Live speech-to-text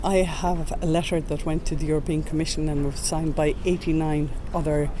I have a letter that went to the European Commission and was signed by 89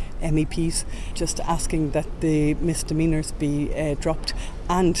 other MEPs just asking that the misdemeanours be dropped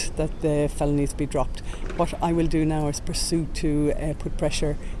and that the felonies be dropped. What I will do now is pursue to put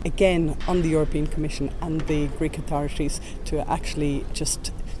pressure again on the European Commission and the Greek authorities to actually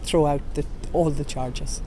just throw out all the charges.